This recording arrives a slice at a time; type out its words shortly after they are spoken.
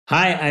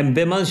Hi, I'm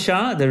Bimal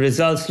Shah, the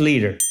results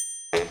leader.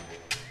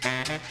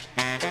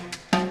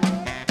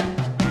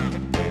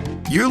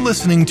 You're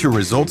listening to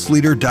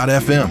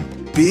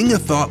ResultsLeader.fm. Being a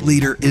thought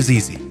leader is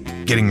easy.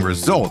 Getting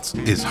results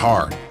is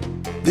hard.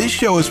 This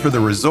show is for the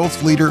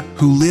results leader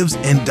who lives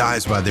and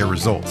dies by their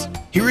results.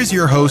 Here is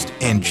your host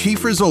and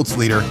Chief Results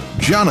Leader,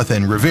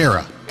 Jonathan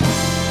Rivera.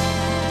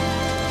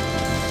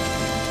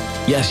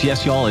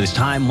 Yes, y'all. It is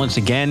time once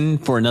again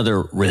for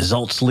another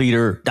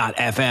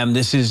ResultsLeader.fm.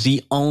 This is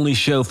the only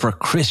show for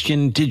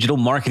Christian digital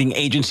marketing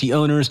agency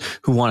owners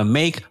who want to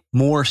make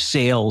more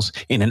sales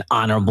in an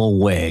honorable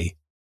way.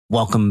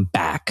 Welcome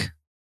back.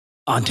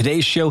 On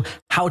today's show,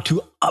 how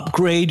to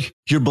upgrade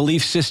your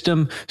belief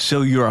system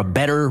so you're a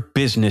better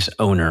business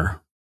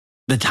owner.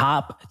 The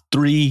top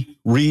 3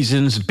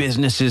 reasons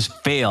businesses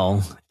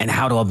fail and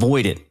how to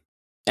avoid it.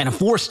 And a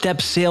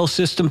 4-step sales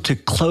system to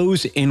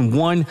close in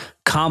one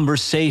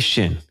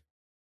conversation.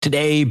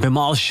 Today,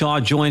 Bimal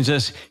Shah joins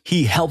us.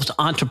 He helps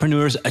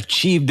entrepreneurs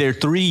achieve their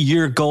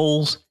 3-year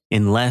goals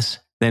in less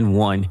than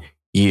 1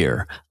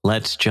 year.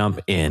 Let's jump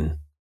in.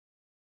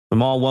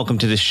 Bimal, welcome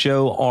to the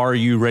show. Are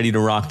you ready to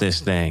rock this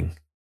thing?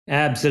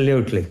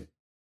 Absolutely.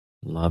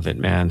 Love it,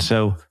 man.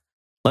 So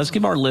let's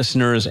give our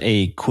listeners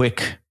a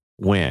quick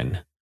win.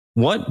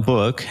 What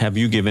book have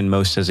you given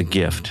most as a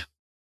gift?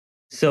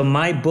 So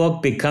my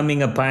book,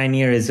 Becoming a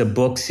Pioneer, is a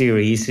book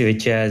series,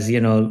 which has,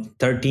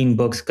 13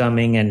 books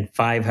coming and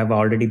 5 have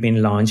already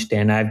been launched.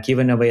 And I've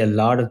given away a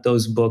lot of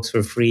those books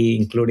for free,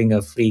 including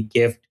a free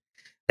gift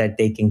that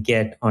they can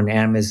get on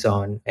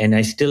Amazon. And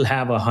I still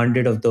have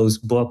 100 of those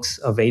books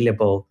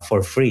available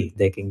for free.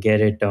 They can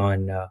get it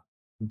on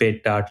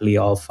bit.ly,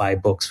 all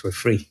 5 books for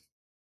free.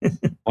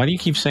 Why do you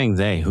keep saying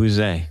they? Who's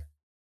they?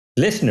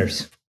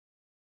 Listeners.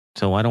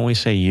 So why don't we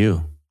say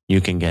you? You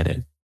can get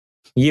it.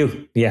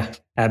 You. Yeah,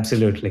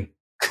 absolutely.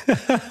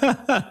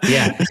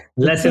 Yeah.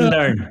 Lesson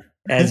learned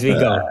as we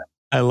go.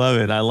 I love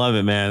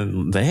it,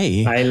 man.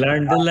 They. I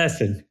learned the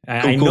lesson.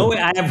 I know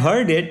I have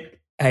heard it.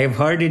 I have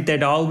heard it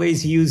that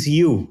always use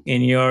you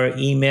in your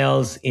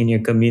emails, in your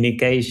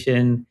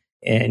communication,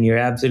 and you're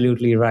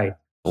absolutely right.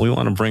 We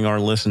want to bring our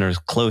listeners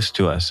close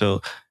to us.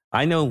 So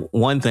I know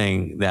one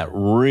thing that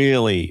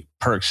really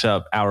perks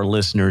up our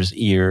listeners'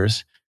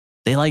 ears.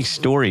 They like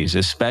stories,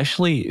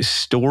 especially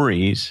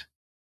stories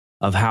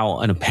of how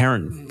an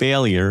apparent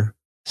failure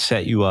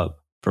set you up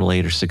for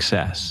later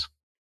success.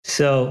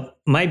 So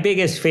my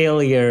biggest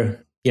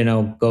failure,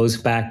 goes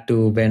back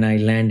to when I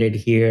landed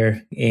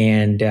here,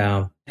 and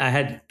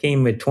I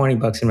came with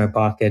 $20 in my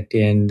pocket,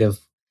 and the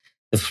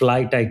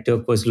flight I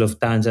took was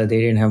Lufthansa. They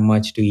didn't have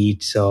much to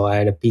eat, so I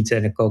had a pizza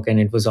and a Coke, and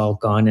it was all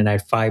gone. And I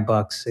had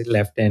 $5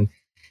 left, and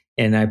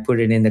I put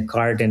it in the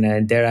cart,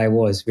 and there I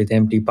was with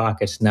empty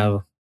pockets.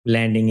 Now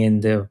landing in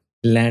the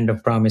land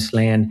of promised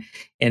land,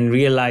 and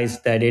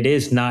realized that it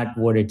is not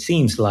what it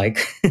seems like.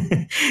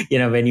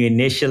 When you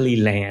initially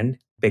land,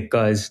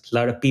 because a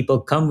lot of people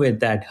come with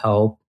that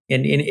hope,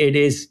 and it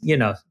is,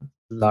 a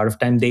lot of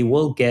time they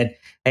will get,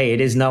 hey,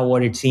 it is not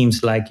what it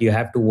seems like. You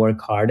have to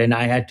work hard. And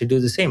I had to do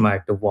the same. I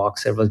had to walk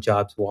several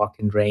jobs, walk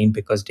in rain,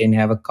 because didn't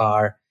have a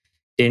car,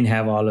 didn't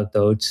have all of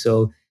those.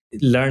 So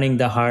learning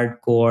the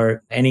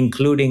hardcore, and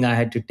including I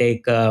had to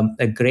take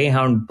a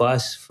Greyhound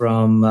bus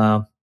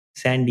from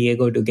San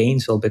Diego to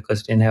Gainesville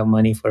because didn't have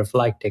money for a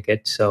flight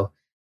ticket. So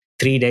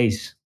 3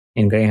 days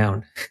in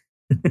Greyhound.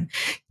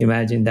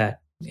 Imagine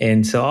that.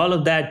 And so all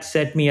of that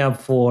set me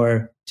up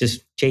for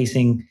just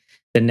chasing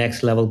the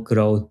next level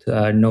growth,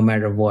 no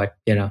matter what,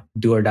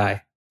 do or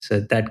die. So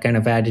that kind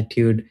of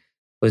attitude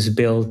was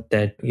built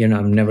that,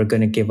 I'm never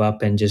going to give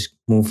up and just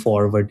move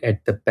forward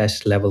at the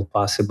best level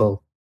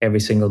possible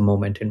every single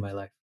moment in my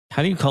life.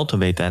 How do you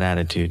cultivate that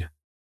attitude?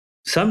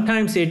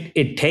 Sometimes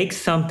it takes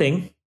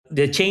something.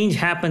 The change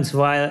happens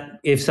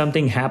if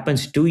something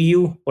happens to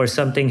you or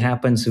something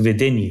happens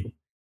within you.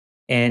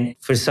 And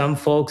for some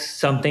folks,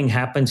 something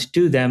happens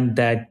to them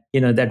that,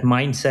 that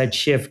mindset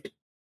shift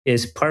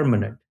is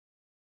permanent,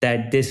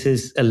 that this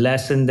is a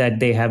lesson that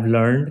they have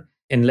learned,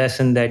 and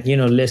lesson that,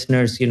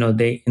 listeners,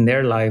 they in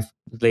their life,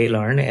 they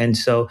learn. And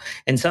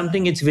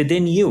something it's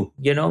within you,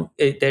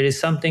 there is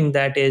something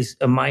that is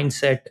a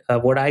mindset,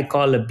 what I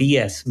call a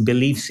BS,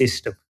 belief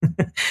system.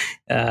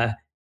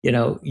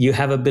 You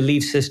have a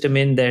belief system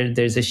in there,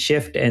 there's a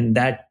shift, and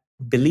that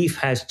belief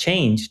has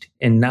changed.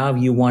 And now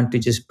you want to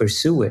just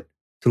pursue it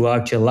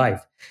throughout your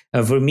life.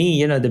 For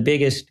me, the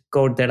biggest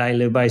quote that I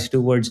live by is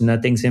 2 words: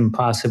 nothing's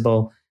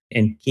impossible,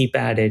 and keep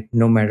at it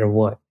no matter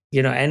what.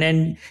 And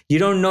then you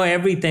don't know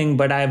everything,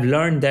 but I've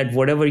learned that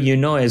whatever you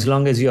know, as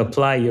long as you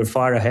apply, you're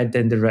far ahead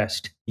than the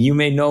rest. You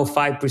may know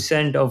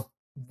 5% of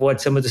what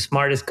some of the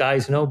smartest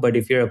guys know, but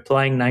if you're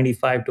applying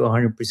 95 to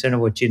 100% of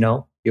what you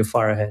know, you're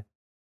far ahead.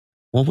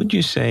 What would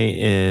you say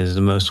is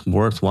the most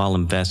worthwhile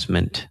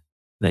investment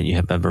that you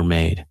have ever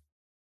made?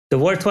 The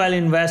worthwhile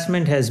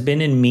investment has been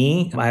in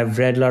me. I've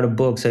read a lot of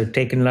books. I've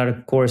taken a lot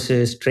of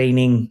courses,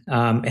 training,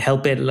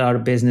 helped a lot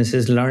of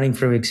businesses, learning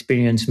from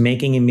experience,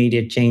 making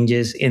immediate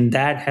changes. And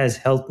that has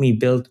helped me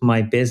build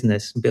my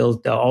business,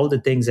 build all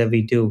the things that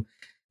we do.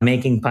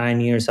 making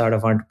pioneers out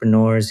of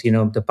entrepreneurs,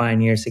 the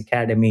Pioneers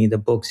Academy, the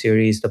book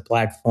series, the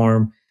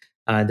platform,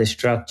 the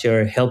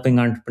structure, helping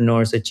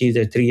entrepreneurs achieve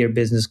their 3-year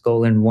business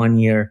goal in 1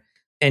 year,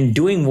 and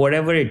doing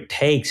whatever it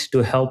takes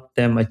to help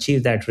them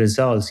achieve that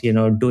results,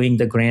 doing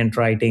the grant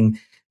writing,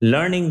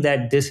 learning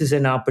that this is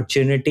an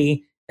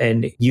opportunity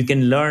and you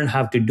can learn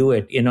how to do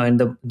it, and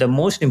the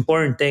most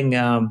important thing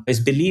is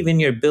believe in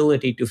your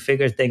ability to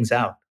figure things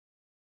out.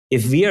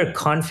 If we are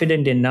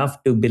confident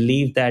enough to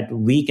believe that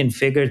we can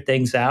figure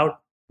things out,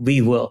 we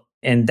will.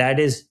 And that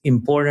is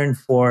important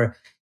for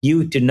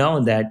you to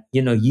know that,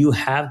 you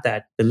have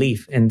that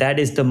belief. And that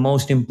is the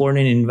most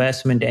important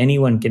investment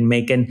anyone can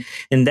make. And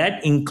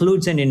that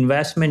includes an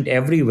investment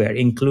everywhere,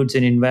 includes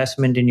an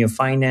investment in your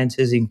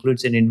finances,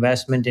 includes an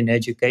investment in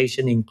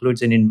education,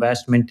 includes an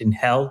investment in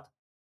health,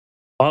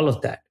 all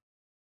of that.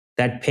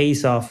 That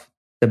pays off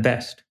the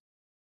best.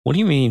 What do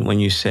you mean when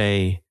you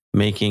say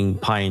making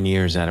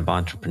pioneers out of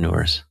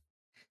entrepreneurs?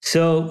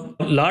 So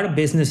a lot of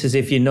businesses,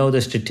 if you know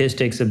the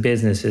statistics of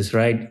businesses,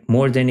 right?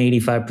 More than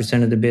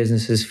 85% of the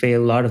businesses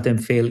fail. A lot of them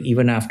fail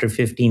even after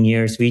 15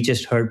 years. We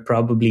just heard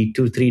probably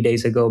 2-3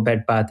 days ago,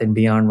 Bed Bath &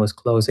 Beyond was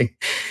closing.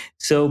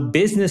 So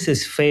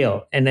businesses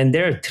fail. And then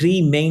there are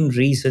 3 main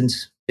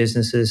reasons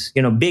businesses,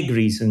 big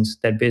reasons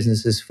that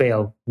businesses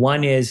fail.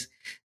 One is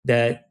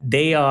that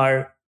they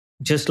are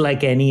just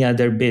like any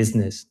other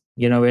business,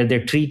 where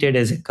they're treated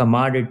as a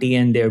commodity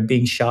and they're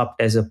being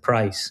shopped as a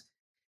price.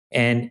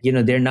 And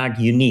they're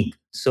not unique.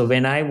 So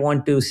when I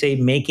want to say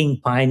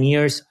making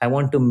pioneers, I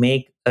want to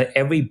make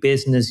every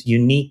business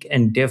unique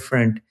and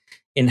different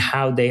in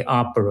how they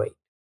operate.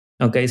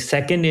 Okay.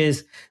 Second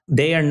is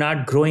they are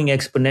not growing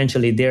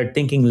exponentially. They're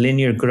thinking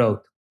linear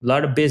growth. A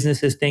lot of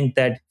businesses think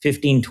that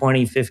 15,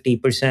 20,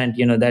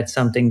 50%, that's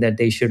something that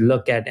they should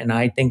look at. And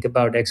I think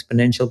about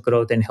exponential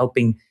growth and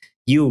helping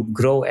you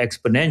grow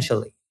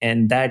exponentially.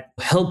 And that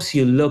helps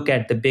you look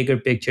at the bigger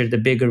picture, the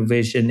bigger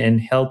vision, and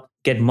help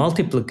get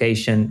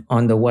multiplication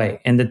on the way.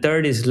 And the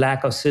third is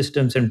lack of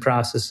systems and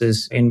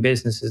processes in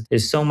businesses.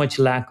 There's so much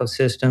lack of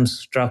systems,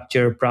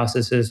 structure,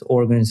 processes,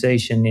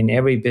 organization in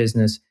every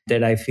business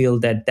that I feel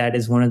that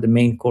is one of the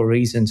main core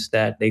reasons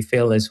that they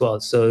fail as well.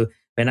 So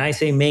when I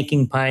say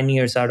making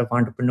pioneers out of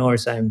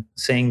entrepreneurs, I'm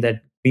saying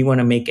that we want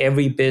to make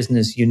every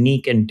business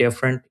unique and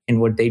different in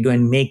what they do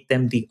and make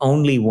them the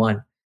only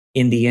one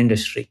in the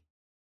industry.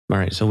 All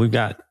right. So we've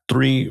got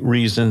 3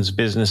 reasons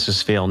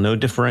businesses fail: no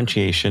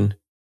differentiation,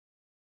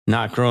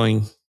 not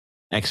growing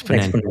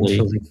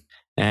exponentially,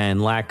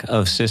 and lack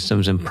of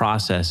systems and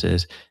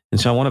processes. And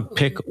so I want to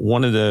pick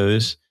one of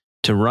those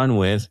to run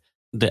with,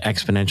 the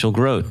exponential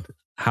growth.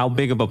 How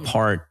big of a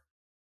part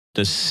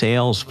does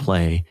sales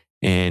play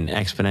in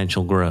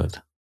exponential growth?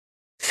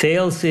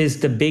 Sales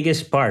is the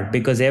biggest part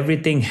because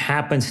everything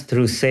happens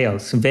through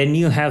sales. When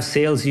you have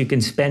sales, you can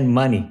spend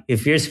money.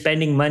 If you're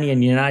spending money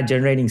and you're not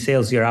generating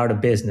sales, you're out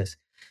of business.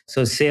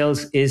 So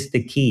sales is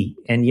the key.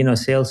 And,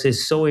 sales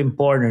is so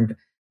important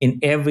in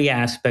every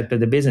aspect of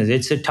the business.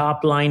 It's a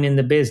top line in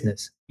the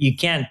business. You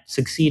can't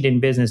succeed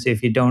in business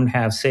if you don't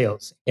have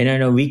sales. And I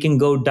know we can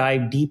go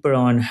dive deeper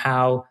on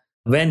how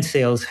when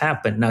sales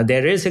happen. Now,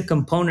 there is a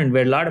component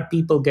where a lot of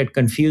people get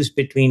confused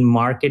between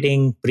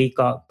marketing,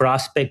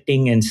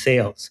 prospecting, and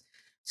sales.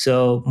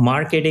 So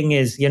marketing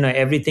is,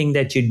 everything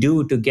that you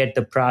do to get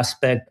the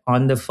prospect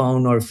on the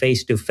phone or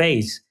face to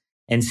face.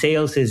 And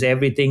sales is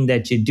everything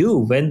that you do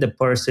when the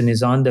person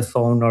is on the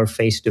phone or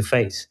face to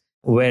face.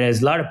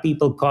 Whereas a lot of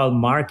people call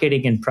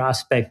marketing and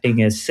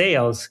prospecting as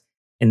sales,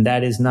 and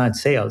that is not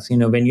sales.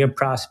 When you're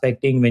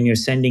prospecting, when you're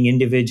sending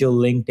individual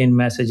LinkedIn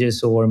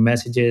messages or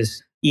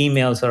messages,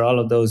 emails, or all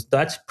of those,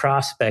 that's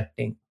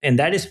prospecting. And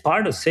that is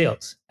part of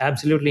sales.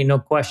 Absolutely no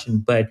question.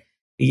 But,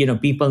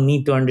 people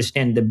need to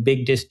understand the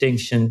big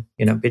distinction,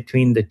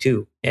 between the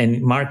two.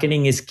 And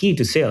marketing is key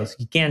to sales.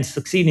 You can't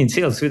succeed in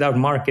sales without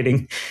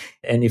marketing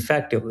and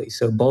effectively.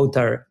 So both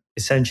are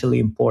essentially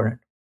important.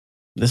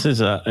 This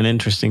is an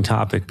interesting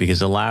topic because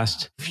the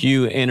last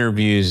few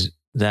interviews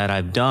that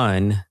I've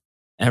done,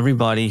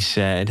 everybody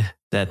said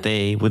that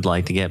they would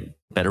like to get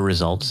better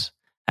results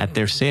at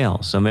their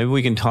sales. So maybe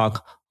we can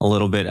talk a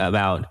little bit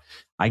about,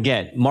 I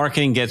get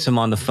marketing gets them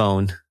on the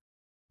phone.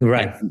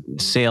 Right.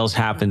 Sales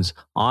happens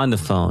on the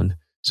phone.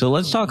 So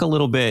let's talk a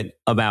little bit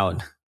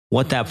about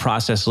what that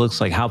process looks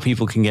like, how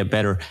people can get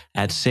better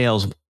at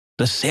sales,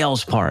 the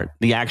sales part,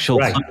 the actual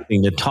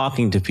closing, the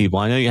talking to people.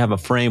 I know you have a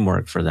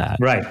framework for that.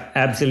 Right.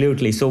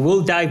 Absolutely. So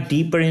we'll dive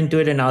deeper into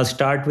it, and I'll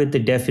start with the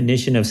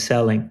definition of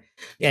selling.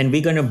 And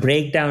we're going to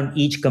break down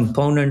each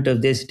component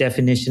of this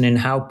definition and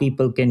how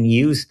people can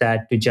use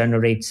that to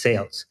generate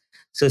sales.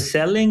 So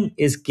selling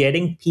is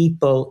getting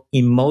people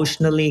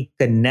emotionally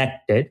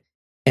connected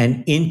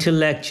and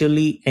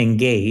intellectually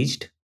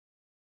engaged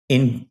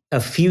in a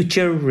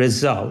future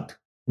result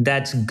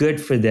that's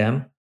good for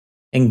them,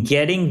 and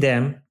getting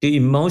them to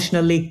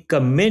emotionally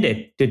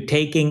committed to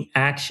taking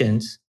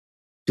actions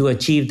to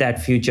achieve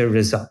that future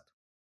result.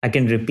 I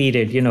can repeat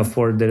it,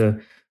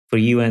 for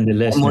you and the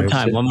listeners.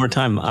 One more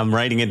time. I'm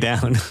writing it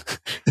down.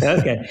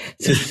 Okay.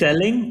 So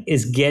selling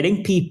is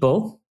getting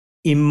people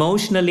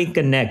emotionally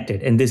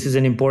connected, and this is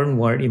an important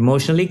word,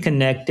 emotionally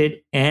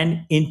connected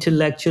and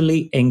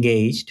intellectually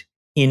engaged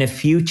in a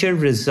future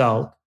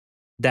result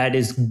that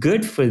is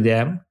good for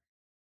them,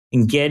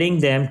 and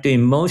getting them to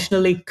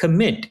emotionally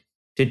commit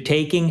to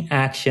taking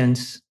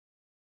actions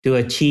to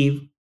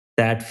achieve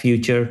that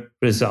future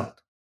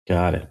result.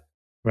 Got it.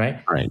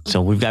 Right? All right.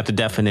 So we've got the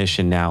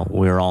definition now.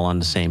 We're all on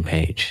the same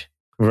page.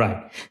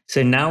 Right.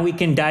 So now we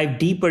can dive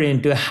deeper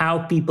into how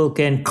people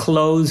can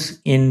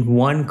close in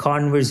one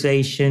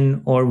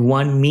conversation or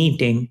one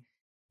meeting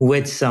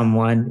with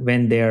someone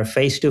when they are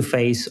face to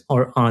face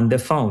or on the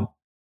phone.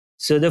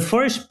 So the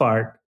first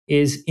part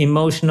is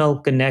emotional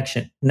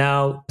connection.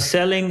 Now,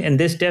 selling in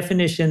this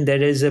definition,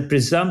 there is a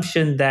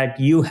presumption that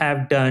you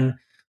have done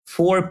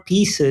four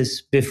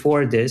pieces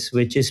before this,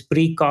 which is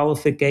pre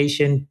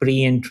qualification,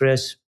 pre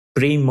interest,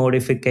 pre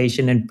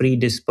modification, and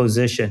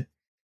predisposition.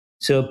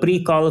 So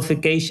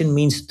pre-qualification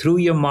means through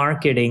your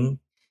marketing,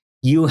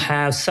 you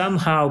have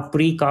somehow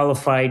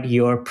pre-qualified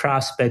your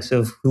prospects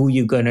of who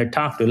you're going to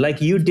talk to, like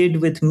you did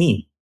with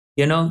me.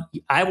 You know,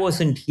 I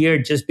wasn't here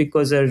just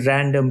because of a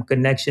random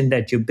connection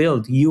that you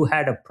built. You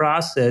had a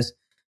process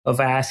of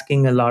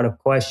asking a lot of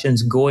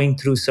questions, going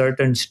through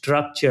certain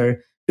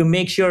structure to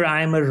make sure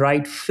I'm a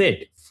right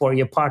fit for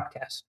your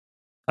podcast.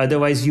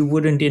 Otherwise, you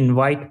wouldn't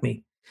invite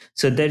me.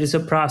 So there is a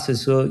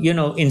process. So, you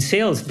know, in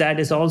sales,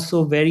 that is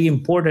also very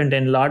important.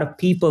 And a lot of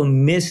people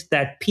miss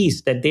that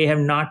piece that they have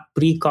not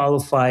pre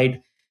qualified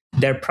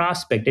their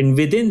prospect. And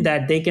within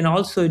that, they can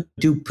also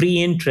do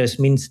pre interest,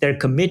 means their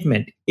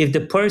commitment. If the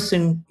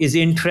person is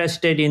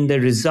interested in the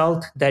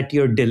result that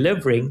you're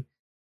delivering,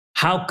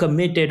 how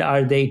committed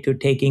are they to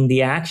taking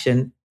the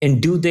action?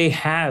 And do they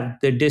have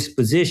the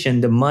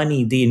disposition, the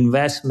money, the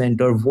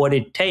investment, or what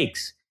it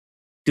takes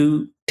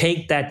to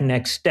take that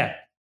next step?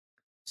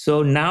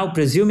 So now,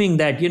 presuming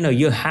that, you know,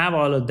 you have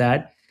all of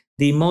that,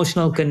 the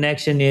emotional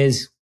connection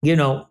is, you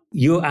know,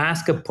 you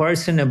ask a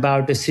person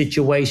about a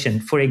situation.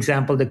 For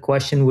example, the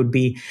question would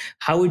be,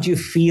 how would you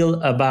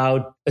feel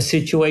about a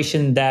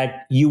situation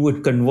that you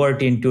would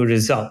convert into a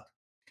result?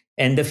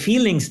 And the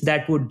feelings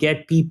that would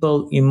get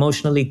people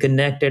emotionally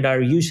connected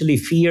are usually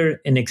fear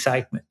and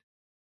excitement.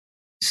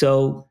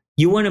 So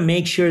you want to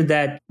make sure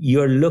that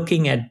you're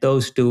looking at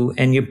those two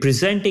and you're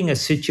presenting a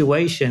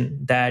situation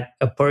that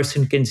a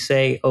person can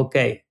say,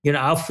 okay, you know,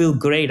 I'll feel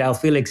great. I'll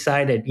feel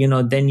excited. You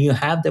know, then you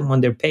have them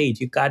on their page.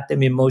 You got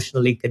them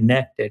emotionally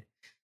connected,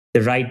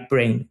 the right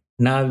brain.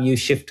 Now you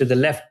shift to the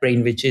left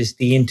brain, which is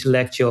the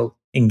intellectual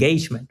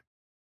engagement.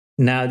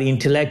 Now, the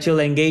intellectual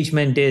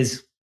engagement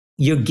is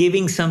you're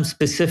giving some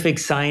specific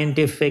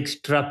scientific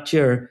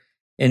structure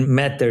and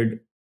method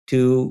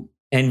to,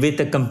 and with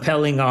a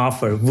compelling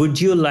offer.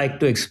 Would you like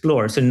to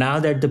explore? So now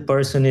that the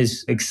person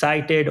is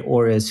excited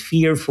or is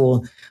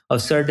fearful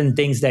of certain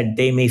things that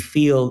they may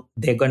feel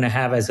they're going to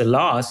have as a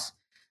loss,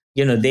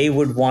 you know, they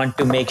would want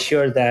to make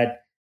sure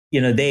that, you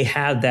know, they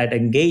have that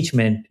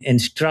engagement and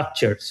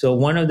structure. So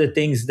one of the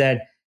things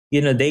that,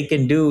 you know, they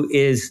can do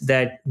is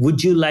that,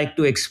 would you like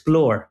to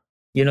explore?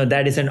 You know,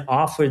 that is an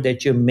offer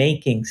that you're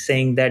making,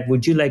 saying that,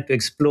 would you like to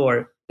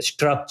explore a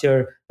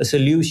structure, a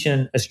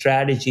solution, a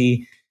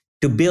strategy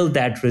to build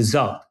that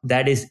result?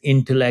 That is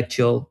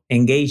intellectual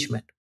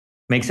engagement.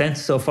 Make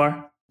sense so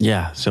far?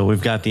 Yeah. So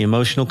we've got the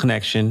emotional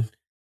connection,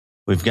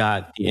 we've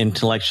got the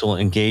intellectual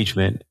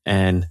engagement,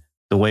 and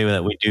the way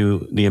that we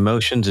do the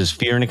emotions is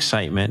fear and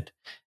excitement.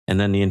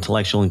 And then the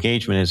intellectual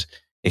engagement is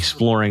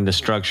exploring the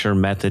structure,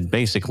 method,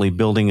 basically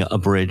building a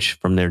bridge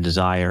from their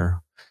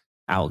desire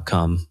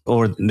outcome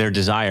or their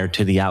desire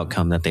to the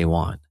outcome that they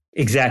want.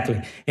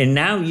 Exactly. And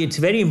now it's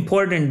very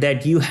important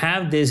that you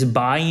have this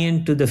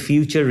buy-in to the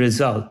future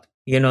result,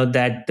 you know,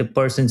 that the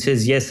person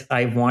says, yes,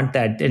 I want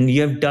that. And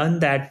you have done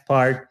that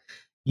part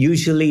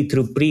usually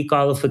through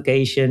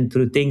pre-qualification,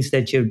 through things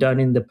that you've done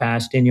in the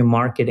past in your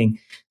marketing.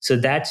 So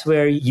that's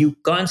where you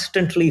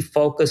constantly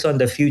focus on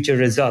the future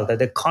result, that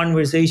the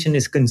conversation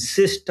is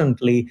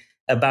consistently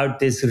about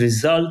this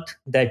result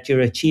that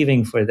you're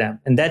achieving for them.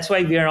 And that's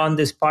why we are on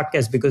this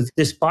podcast, because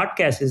this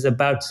podcast is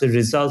about the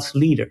results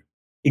leader.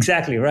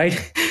 Exactly,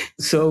 right?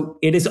 So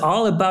it is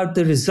all about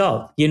the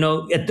result. You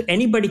know,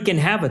 anybody can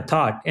have a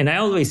thought. And I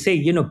always say,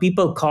 you know,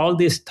 people call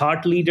these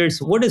thought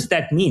leaders. What does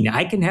that mean?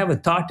 I can have a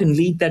thought and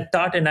lead that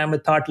thought, and I'm a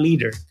thought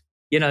leader.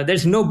 You know,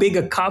 there's no big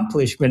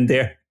accomplishment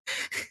there.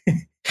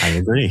 I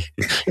agree.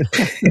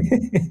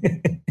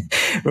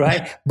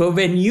 Right. But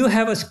when you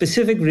have a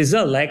specific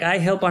result, like I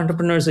help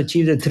entrepreneurs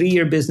achieve the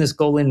 3-year business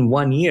goal in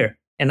 1 year,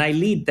 and I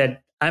lead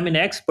that. I'm an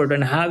expert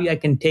on how I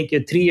can take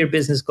your 3-year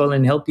business goal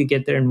and help you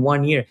get there in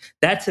 1 year.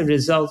 That's a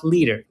result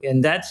leader.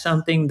 And that's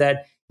something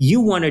that you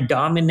want to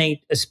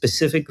dominate a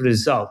specific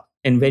result.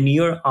 And when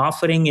you're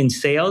offering in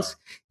sales,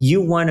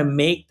 you want to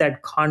make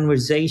that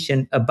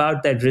conversation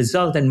about that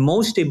result. And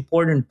most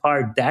important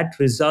part, that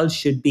result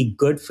should be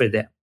good for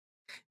them.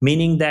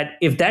 Meaning that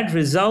if that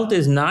result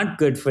is not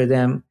good for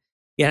them,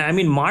 yeah, I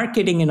mean,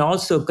 marketing can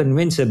also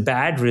convince a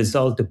bad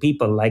result to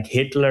people like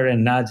Hitler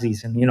and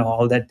Nazis and, you know,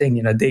 all that thing.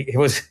 You know, it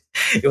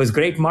was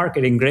great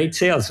marketing, great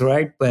sales,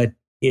 right? But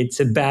it's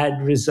a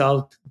bad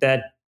result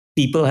that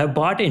people have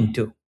bought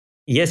into.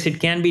 Yes, it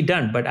can be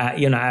done, but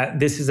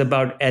this is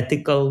about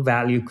ethical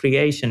value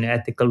creation,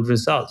 ethical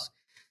results.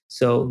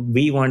 So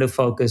we want to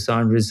focus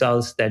on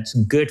results that's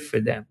good for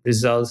them,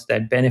 results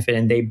that benefit,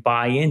 and they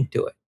buy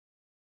into it.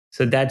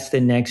 So that's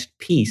the next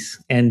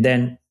piece. And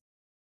then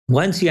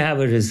once you have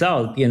a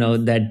result,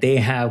 that they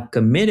have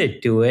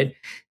committed to it,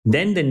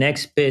 then the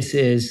next piece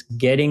is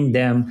getting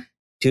them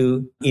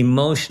to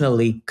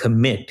emotionally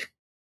commit.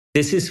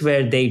 This is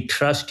where they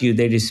trust you,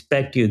 they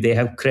respect you, they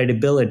have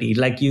credibility.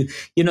 Like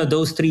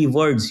those three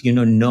words,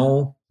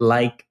 know,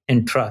 like,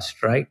 and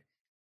trust, right?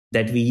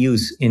 That we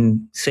use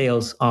in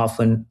sales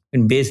often,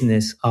 in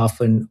business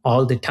often,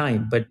 all the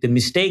time. But the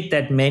mistake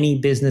that many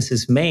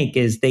businesses make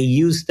is they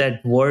use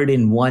that word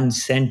in one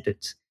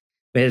sentence,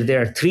 where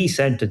there are three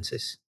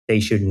sentences. They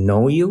should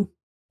know you,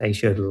 they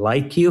should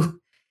like you,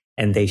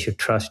 and they should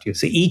trust you.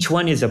 So each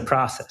one is a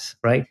process,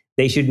 right?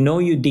 They should know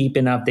you deep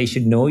enough, they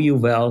should know you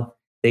well,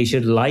 they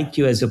should like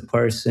you as a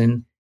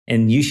person,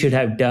 and you should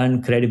have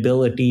done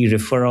credibility,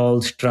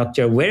 referral,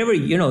 structure, wherever,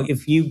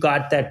 if you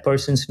got that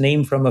person's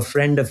name from a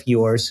friend of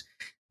yours,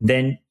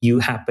 then you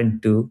happen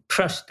to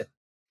trust them.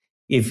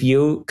 If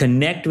you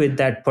connect with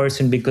that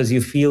person because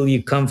you feel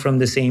you come from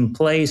the same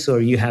place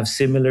or you have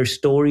similar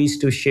stories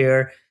to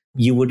share,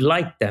 you would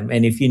like them.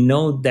 And if you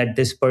know that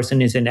this person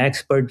is an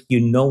expert, you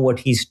know what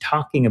he's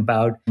talking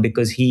about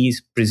because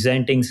he's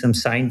presenting some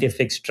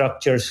scientific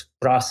structures,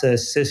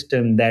 process,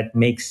 system that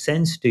makes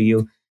sense to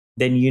you,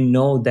 then you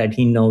know that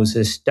he knows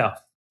his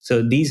stuff.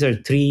 So these are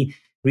three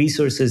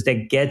resources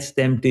that gets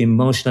them to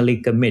emotionally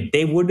commit.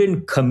 They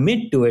wouldn't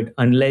commit to it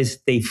unless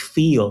they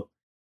feel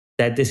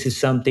that this is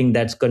something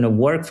that's going to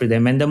work for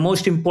them. And the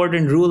most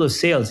important rule of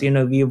sales,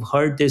 we've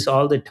heard this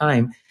all the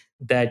time,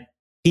 that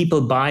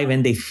people buy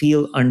when they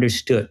feel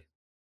understood.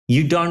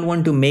 You don't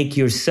want to make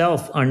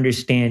yourself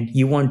understand.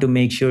 You want to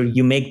make sure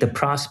you make the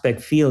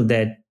prospect feel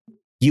that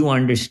you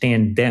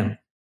understand them,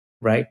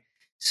 right?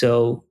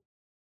 So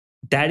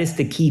that is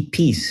the key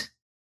piece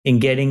in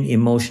getting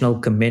emotional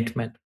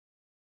commitment.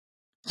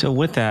 So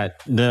with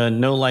that, the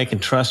know, like,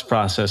 and trust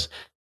process,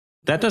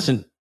 that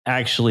doesn't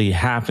actually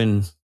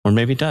happen, or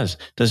maybe it does.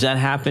 Does that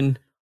happen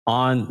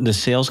on the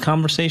sales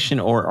conversation,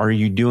 or are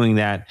you doing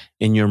that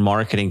in your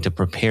marketing to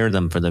prepare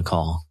them for the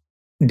call?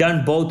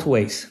 Done both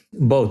ways,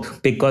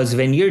 both, because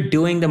when you're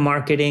doing the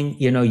marketing,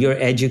 you're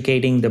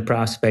educating the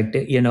prospect,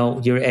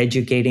 you're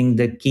educating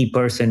the key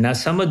person. Now,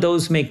 some of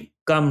those may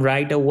come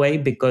right away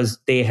because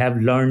they have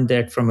learned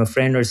that from a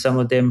friend, or some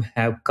of them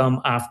have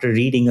come after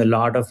reading a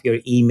lot of your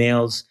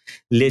emails,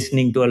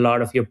 listening to a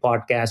lot of your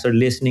podcasts, or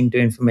listening to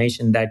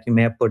information that you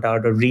may have put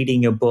out, or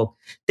reading your book,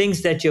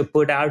 things that you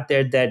put out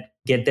there that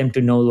get them to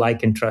know,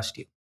 like, and trust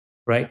you,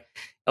 right?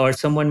 Or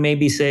someone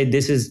maybe say,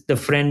 this is the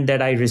friend that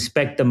I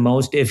respect the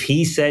most. If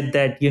he said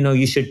that,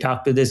 you should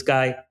talk to this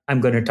guy, I'm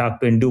going to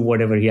talk to and do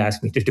whatever he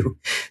asked me to do.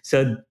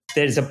 So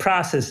there's a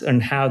process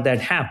on how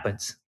that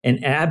happens.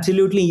 And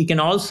absolutely, you can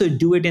also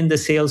do it in the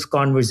sales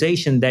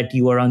conversation, that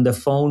you are on the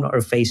phone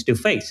or face to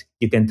face.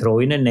 You can throw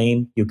in a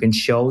name, you can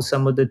show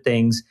some of the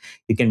things,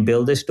 you can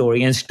build a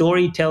story. And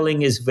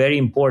storytelling is very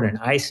important.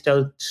 I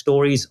tell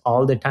stories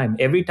all the time.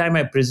 Every time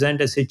I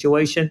present a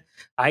situation,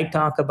 I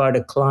talk about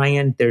a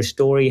client, their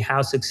story,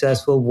 how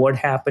successful, what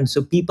happened,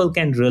 so people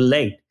can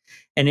relate.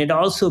 And it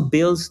also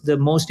builds the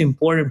most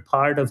important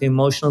part of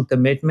emotional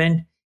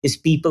commitment is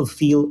people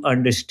feel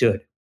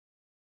understood.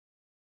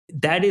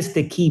 That is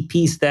the key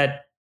piece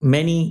that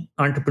many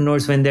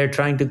entrepreneurs, when they're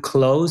trying to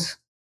close,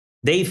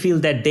 they feel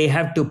that they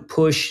have to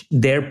push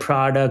their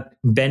product,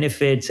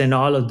 benefits, and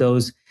all of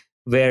those.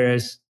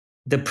 Whereas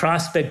the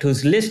prospect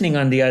who's listening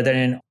on the other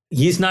end,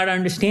 he's not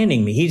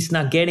understanding me. He's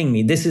not getting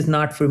me. This is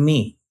not for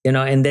me,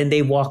 and then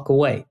they walk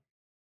away.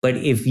 But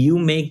if you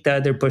make the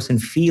other person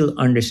feel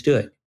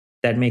understood,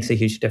 that makes a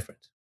huge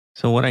difference.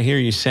 So what I hear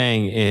you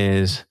saying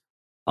is,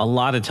 a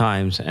lot of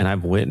times, and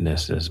I've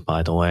witnessed this,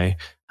 by the way,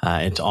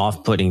 it's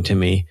off-putting to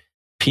me.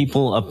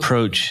 People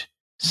approach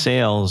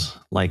sales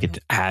like it's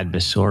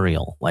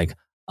adversarial, like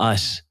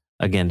us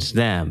against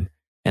them.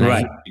 And I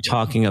hear you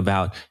talking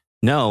about,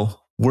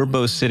 no, we're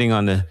both sitting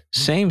on the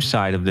same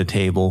side of the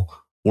table,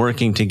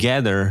 working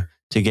together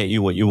to get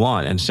you what you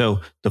want. And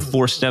so the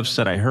 4 steps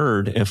that I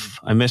heard, if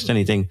I missed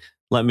anything,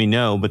 let me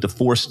know. But the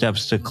 4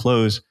 steps to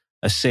close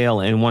a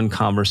sale in one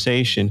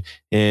conversation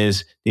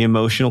is the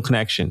emotional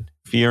connection,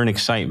 fear and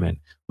excitement.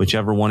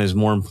 Whichever one is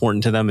more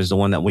important to them is the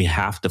one that we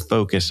have to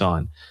focus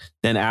on.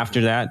 Then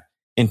after that,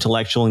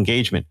 intellectual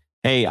engagement.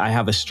 Hey, I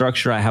have a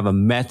structure, I have a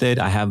method,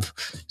 I have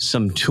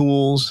some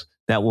tools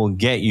that will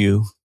get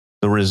you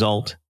the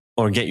result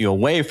or get you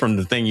away from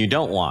the thing you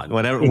don't want.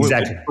 Whatever,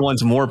 exactly. Whichever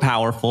one's more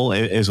powerful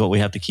is what we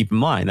have to keep in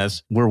mind.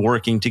 That's, we're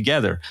working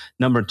together.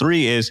 Number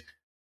 3 is,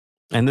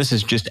 and this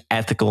is just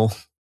ethical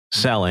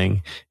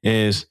selling,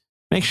 is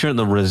make sure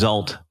the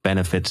result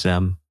benefits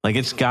them. Like,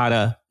 it's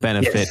gotta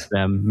benefit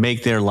them,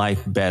 make their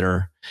life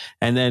better.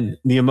 And then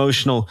the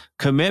emotional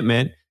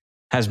commitment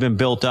has been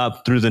built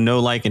up through the know,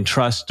 like, and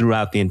trust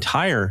throughout the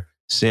entire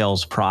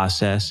sales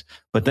process.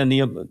 But then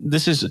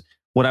this is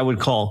what I would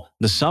call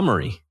the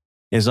summary,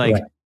 is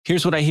like,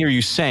 here's what I hear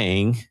you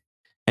saying,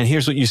 and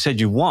here's what you said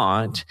you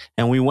want,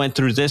 and we went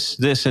through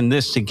this, and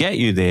this to get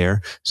you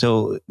there.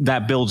 So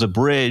that builds a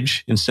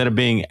bridge. Instead of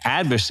being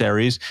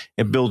adversaries,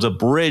 it builds a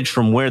bridge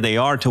from where they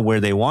are to where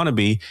they want to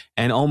be.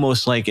 And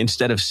almost like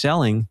instead of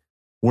selling,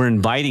 we're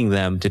inviting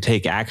them to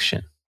take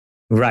action.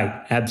 Right,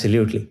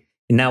 absolutely.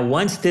 Now,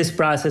 once this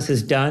process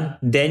is done,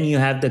 then you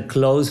have the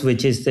close,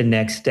 which is the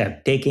next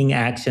step, taking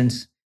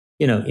actions,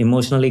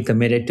 emotionally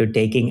committed to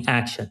taking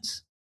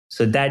actions.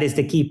 So that is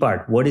the key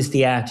part. What is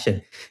the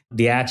action?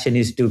 The action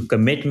is to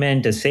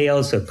commitment, a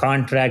sales, a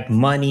contract,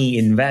 money,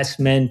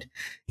 investment,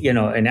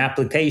 an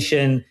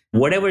application,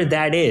 whatever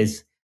that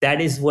is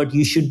what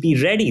you should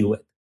be ready with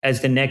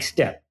as the next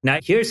step. Now,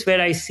 here's where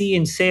I see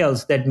in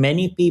sales that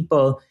many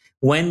people,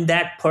 when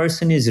that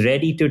person is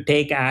ready to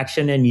take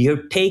action and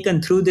you're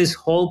taken through this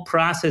whole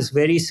process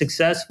very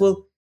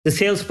successful, the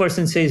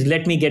salesperson says,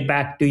 let me get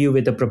back to you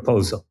with a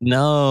proposal.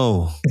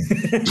 No.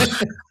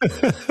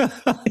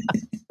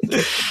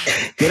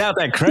 Get out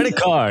that credit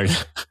card.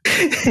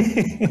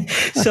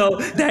 So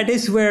that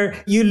is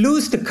where you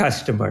lose the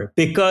customer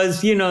because,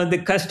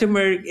 the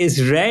customer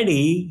is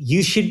ready.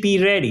 You should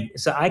be ready.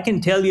 So I can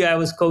tell you, I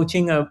was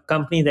coaching a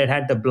company that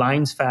had the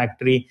blinds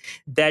factory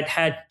that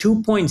had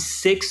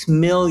 2.6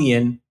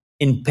 million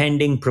in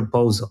pending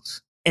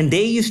proposals. And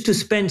they used to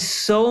spend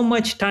so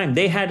much time.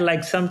 They had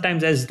like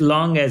sometimes as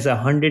long as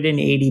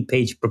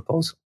 180-page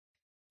proposal.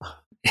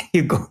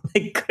 You go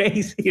like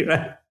crazy,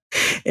 right?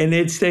 And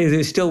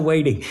they're still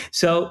waiting.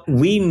 So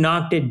we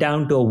knocked it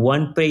down to a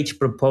 1-page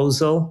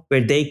proposal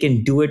where they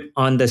can do it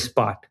on the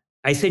spot.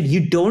 I said, you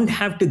don't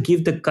have to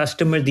give the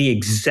customer the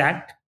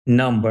exact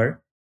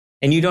number,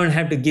 and you don't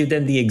have to give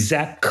them the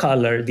exact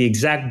color, the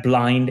exact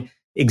blind,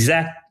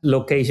 exact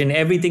location,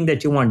 everything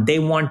that you want. They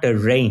want a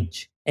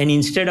range. And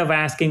instead of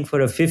asking for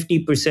a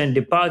 50%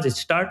 deposit,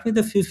 start with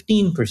a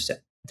 15%.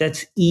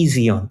 That's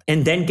easy on.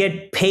 And then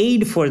get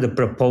paid for the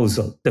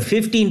proposal. The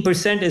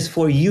 15% is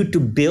for you to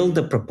build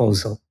the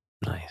proposal.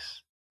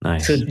 Nice.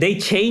 So they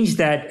changed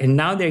that and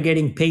now they're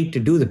getting paid to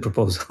do the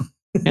proposal.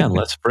 Yeah,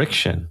 less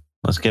friction.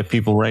 Let's get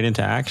people right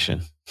into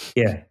action.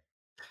 Yeah.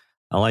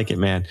 I like it,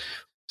 man.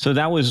 So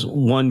that was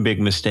one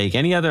big mistake.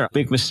 Any other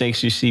big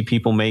mistakes you see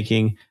people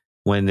making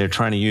when they're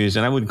trying to use,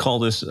 and I would call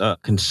this a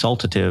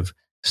consultative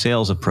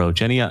sales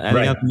approach. Any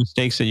other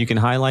mistakes that you can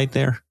highlight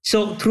there?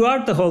 So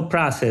throughout the whole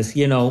process,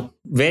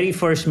 very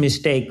first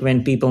mistake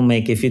when people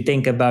make, if you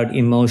think about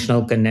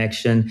emotional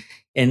connection,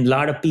 and a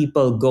lot of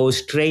people go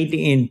straight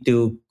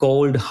into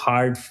cold,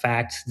 hard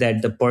facts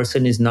that the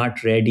person is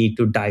not ready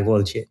to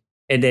divulge it.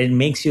 And it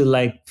makes you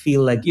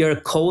feel like you're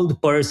a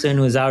cold person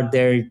who's out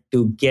there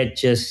to get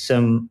just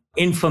some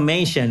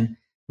information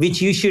which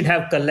you should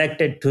have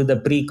collected through the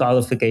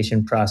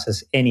pre-qualification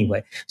process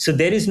anyway. So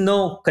there is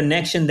no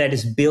connection that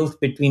is built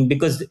between,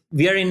 because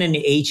we are in an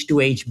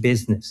H2H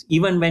business.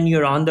 Even when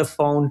you're on the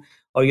phone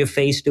or you're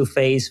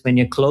face-to-face, when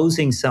you're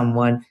closing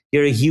someone,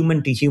 you're a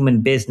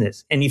human-to-human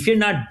business. And if you're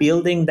not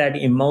building that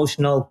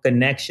emotional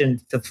connection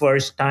the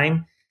first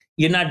time,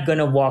 you're not going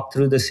to walk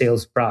through the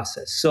sales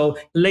process. So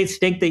let's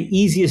take the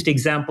easiest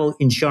example,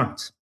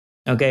 insurance,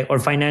 okay, or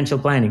financial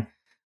planning.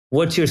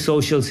 What's your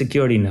social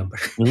security number?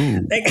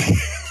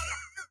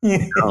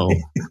 Oh.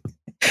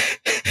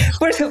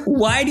 First,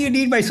 why do you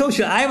need my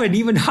social? I haven't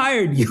even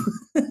hired you.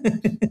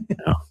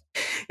 No.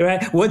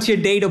 Right? What's your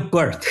date of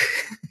birth?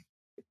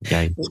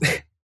 Okay.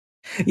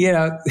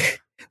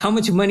 How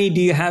much money do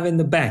you have in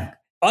the bank?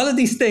 All of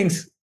these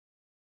things,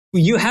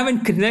 you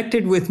haven't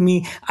connected with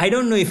me. I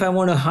don't know if I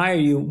want to hire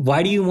you.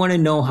 Why do you want to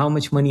know how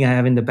much money I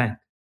have in the bank?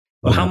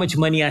 Or how much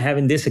money I have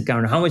in this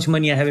account? Or how much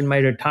money I have in my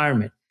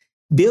retirement?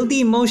 Build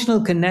the emotional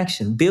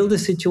connection, build the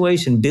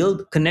situation,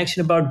 build connection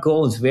about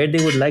goals, where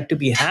they would like to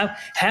be, have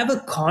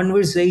a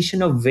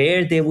conversation of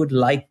where they would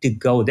like to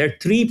go. There are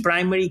 3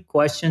 primary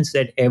questions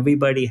that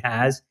everybody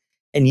has,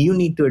 and you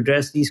need to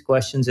address these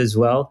questions as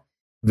well.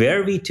 Where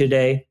are we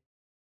today?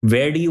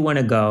 Where do you want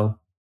to go?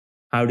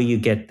 How do you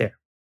get there?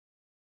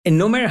 And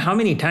no matter how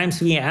many times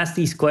we ask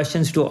these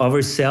questions to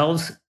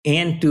ourselves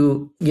and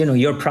to,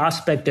 your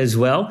prospect as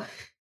well,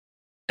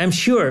 I'm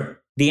sure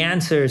the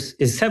answers,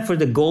 except for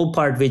the goal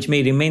part, which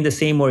may remain the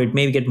same or it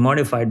may get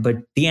modified, but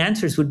the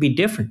answers would be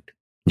different.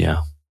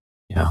 Yeah.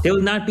 They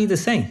will not be the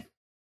same.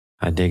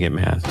 I dig it,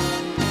 man.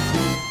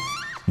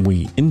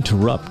 We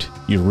interrupt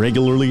your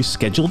regularly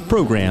scheduled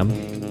program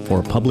for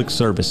a public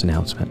service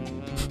announcement.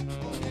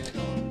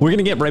 We're going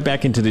to get right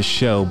back into this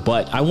show,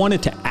 but I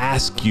wanted to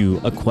ask you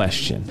a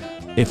question.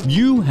 If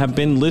you have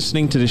been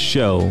listening to the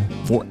show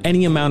for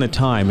any amount of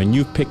time and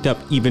you've picked up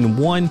even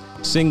one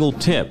single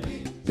tip,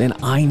 then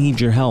I need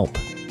your help.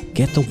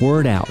 Get the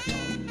word out.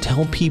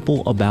 Tell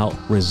people about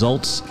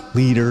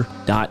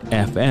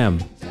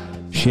resultsleader.fm.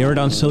 Share it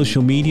on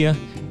social media.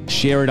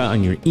 Share it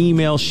on your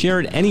email.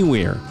 Share it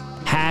anywhere.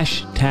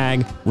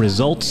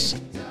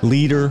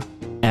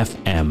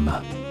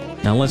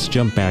 #ResultsLeaderFM. Now let's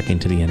jump back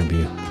into the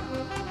interview.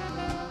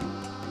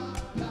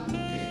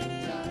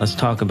 Let's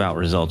talk about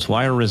results.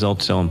 Why are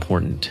results so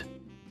important?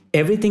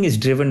 Everything is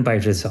driven by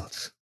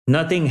results.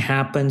 Nothing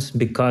happens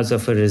because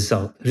of a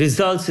result.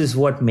 Results is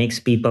what makes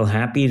people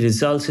happy.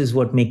 Results is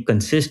what make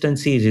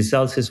consistency.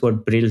 Results is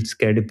what builds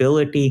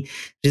credibility.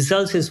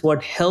 Results is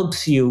what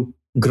helps you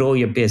grow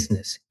your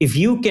business. If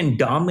you can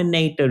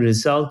dominate a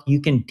result, you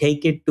can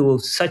take it to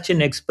such an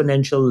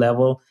exponential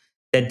level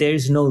that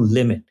there's no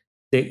limit.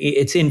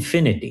 It's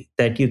infinity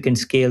that you can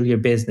scale your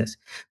business.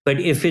 But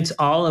if it's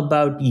all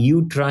about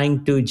you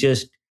trying to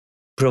just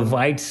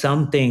provide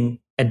something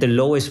at the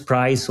lowest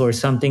price or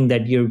something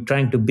that you're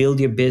trying to build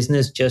your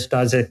business just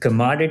as a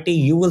commodity,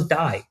 you will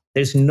die.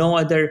 There's no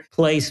other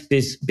place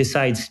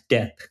besides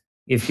death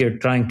if you're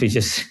trying to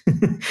just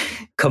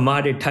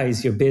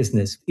commoditize your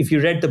business. If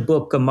you read the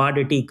book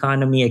Commodity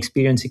Economy,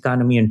 Experience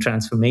Economy, and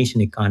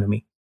Transformation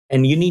Economy,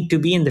 and you need to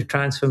be in the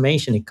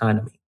transformation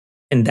economy.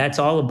 And that's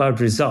all about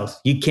results.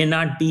 You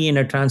cannot be in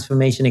a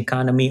transformation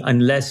economy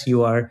unless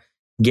you are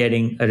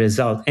getting a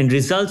result. And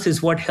results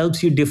is what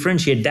helps you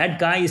differentiate. That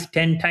guy is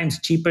 10 times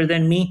cheaper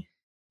than me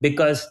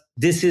because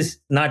this is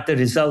not the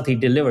result he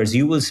delivers.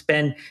 You will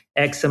spend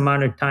X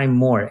amount of time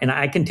more. And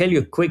I can tell you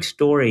a quick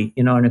story,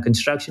 in a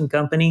construction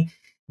company,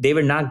 they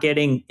were not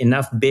getting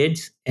enough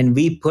bids. And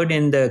we put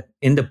in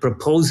the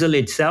proposal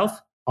itself,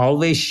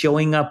 always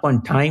showing up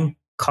on time,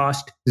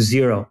 cost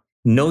zero.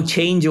 No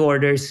change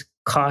orders,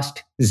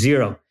 cost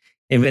zero.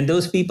 And when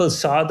those people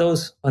saw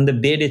those on the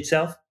bid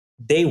itself,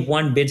 they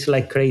won bids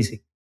like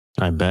crazy.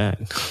 I bet.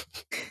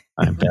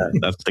 I bet.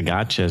 That's the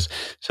gotchas.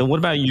 So what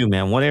about you,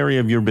 man? What area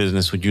of your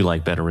business would you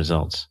like better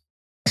results?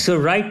 So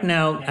right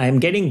now, I'm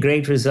getting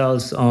great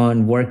results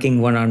on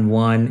working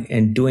one-on-one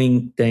and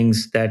doing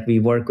things that we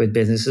work with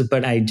businesses.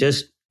 But I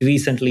just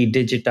recently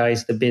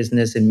digitized the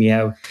business, and we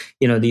have,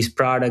 these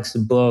products,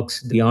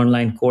 books, the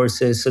online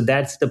courses. So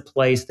that's the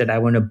place that I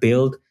want to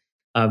build,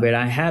 where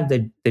I have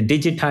the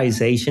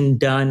digitization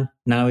done.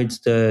 Now it's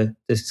the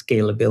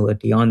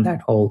scalability on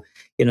that whole,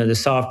 the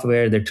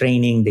software, the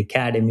training, the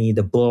academy,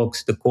 the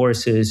books, the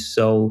courses.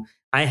 So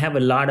I have a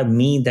lot of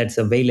me that's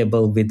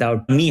available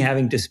without me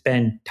having to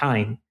spend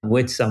time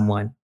with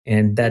someone.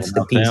 And that's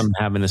the piece. Them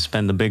having to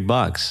spend the big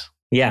bucks.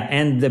 Yeah,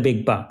 and the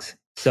big bucks.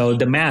 So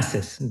the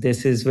masses,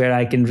 this is where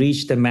I can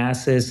reach the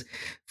masses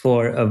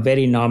for a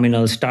very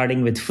nominal,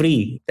 starting with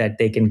free, that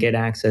they can get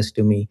access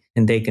to me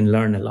and they can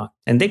learn a lot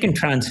and they can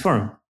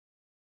transform.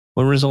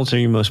 What results are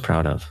you most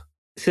proud of?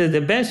 So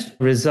the best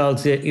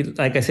results,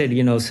 like I said,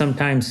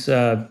 sometimes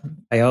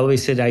I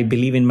always said I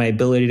believe in my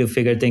ability to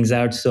figure things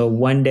out. So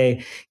one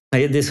day,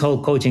 this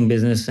whole coaching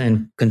business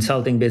and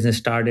consulting business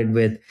started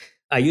with,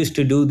 I used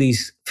to do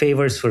these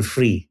favors for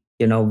free,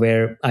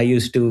 where I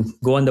used to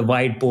go on the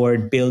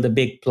whiteboard, build a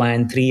big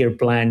plan, 3-year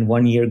plan,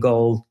 1-year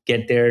goal,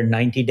 get there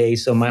 90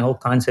 days. So my whole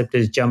concept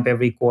is jump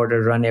every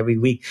quarter, run every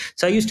week.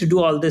 So I used to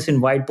do all this in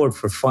whiteboard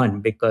for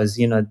fun because,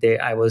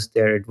 I was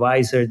their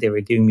advisor. They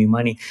were giving me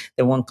money.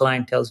 Then one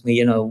client tells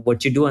me,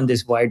 what you do on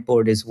this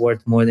whiteboard is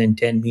worth more than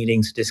 10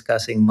 meetings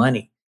discussing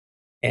money.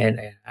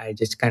 And I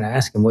just kind of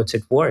ask him, what's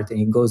it worth? And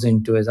he goes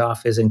into his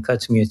office and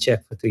cuts me a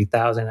check for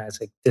 $3,000. I was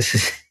like,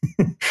 this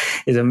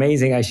is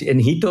amazing. And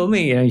he told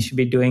me, you should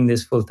be doing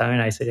this full time.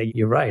 And I said,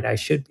 you're right, I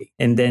should be.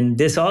 And then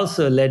this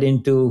also led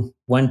into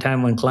one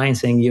client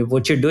saying,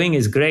 what you're doing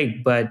is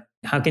great, but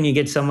how can you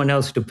get someone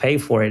else to pay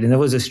for it? And that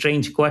was a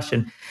strange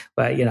question.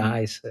 But,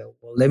 I said,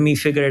 well, let me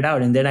figure it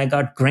out. And then I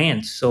got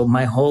grants. So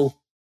my whole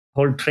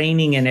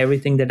training and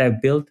everything that I've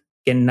built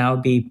can now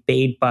be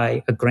paid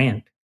by a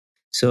grant.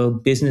 So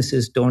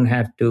businesses don't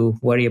have to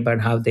worry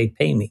about how they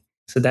pay me.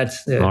 So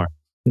that's the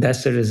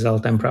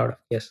result I'm proud of.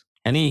 Yes.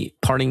 Any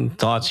parting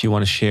thoughts you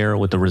want to share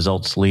with the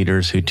results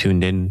leaders who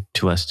tuned in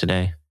to us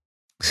today?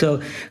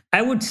 So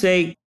I would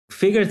say,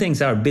 figure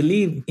things out.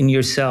 Believe in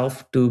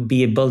yourself to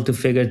be able to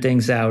figure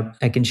things out.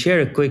 I can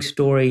share a quick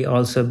story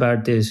also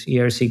about this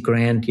ERC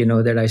grant,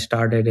 that I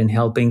started in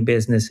helping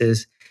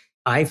businesses.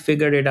 I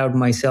figured it out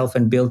myself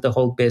and built the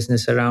whole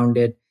business around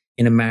it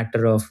in a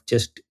matter of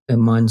just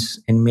months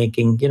and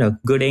making,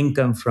 good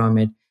income from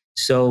it.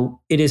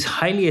 So it is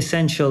highly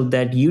essential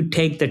that you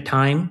take the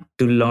time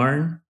to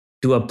learn,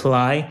 to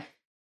apply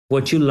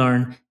what you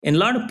learn. And a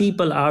lot of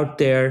people out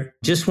there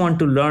just want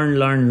to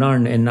learn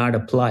and not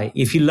apply.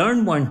 If you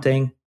learn one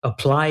thing,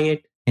 apply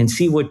it and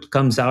see what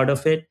comes out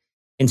of it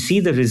and see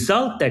the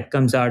result that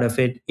comes out of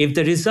it. If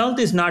the result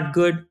is not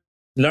good,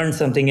 learn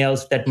something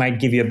else that might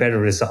give you a better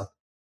result.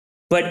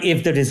 But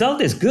if the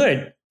result is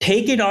good,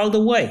 take it all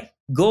the way.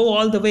 Go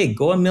all the way,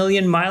 go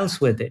 1,000,000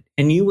 miles with it,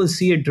 and you will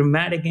see a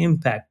dramatic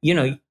impact.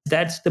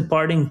 That's the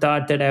parting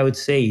thought that I would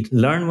say.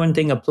 Learn one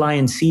thing, apply,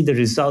 and see the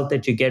result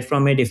that you get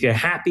from it. If you're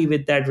happy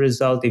with that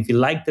result, if you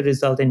like the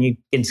result and you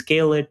can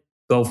scale it,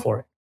 go for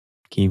it.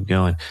 Keep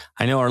going.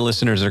 I know our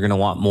listeners are going to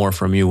want more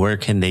from you. Where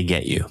can they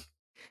get you?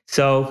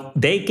 So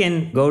they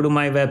can go to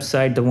my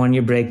website,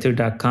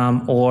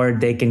 theoneyearbreakthrough.com, or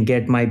they can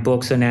get my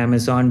books on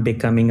Amazon,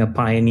 Becoming a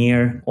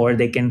Pioneer, or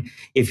they can,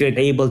 if you're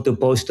able to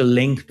post a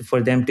link for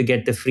them to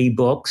get the free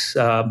books,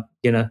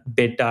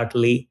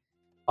 bit.ly,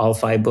 all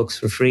 5 books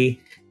for free.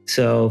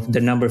 So the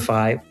number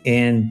 5,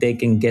 and they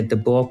can get the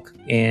book.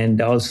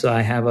 And also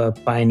I have a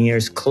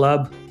Pioneers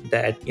Club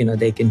that,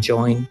 they can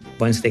join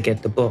once they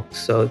get the book.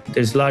 So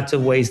there's lots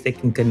of ways they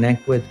can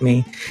connect with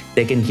me.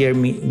 They can hear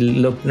me,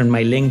 look on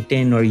my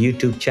LinkedIn or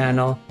YouTube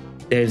channel.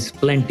 There's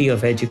plenty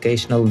of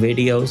educational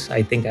videos.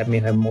 I think I may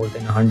have more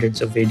than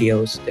hundreds of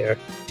videos there.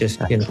 Just,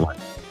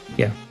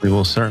 yeah. We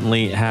will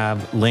certainly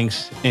have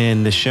links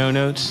in the show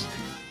notes.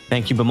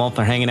 Thank you, Bimal,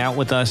 for hanging out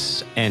with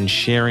us and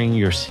sharing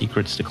your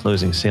secrets to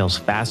closing sales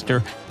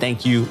faster.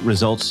 Thank you,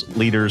 results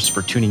leaders,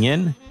 for tuning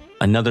in.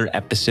 Another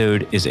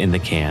episode is in the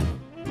can.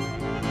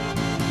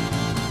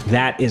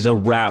 That is a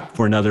wrap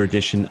for another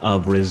edition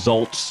of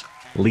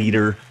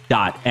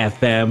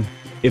ResultsLeader.fm.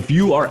 If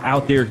you are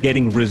out there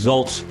getting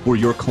results for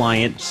your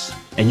clients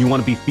and you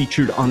want to be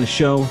featured on the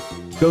show,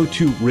 go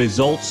to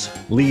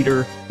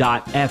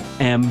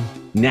ResultsLeader.fm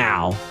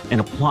now and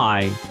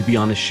apply to be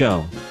on the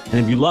show. And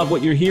if you love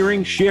what you're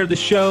hearing, share the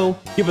show,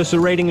 give us a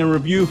rating and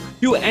review,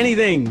 do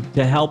anything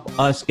to help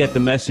us get the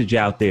message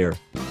out there.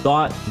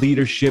 Thought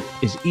leadership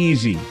is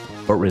easy,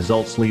 but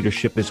results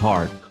leadership is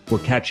hard. We'll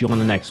catch you on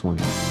the next one.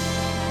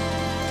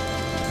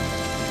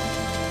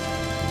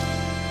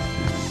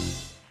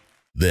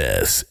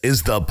 This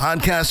is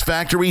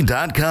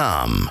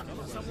thepodcastfactory.com.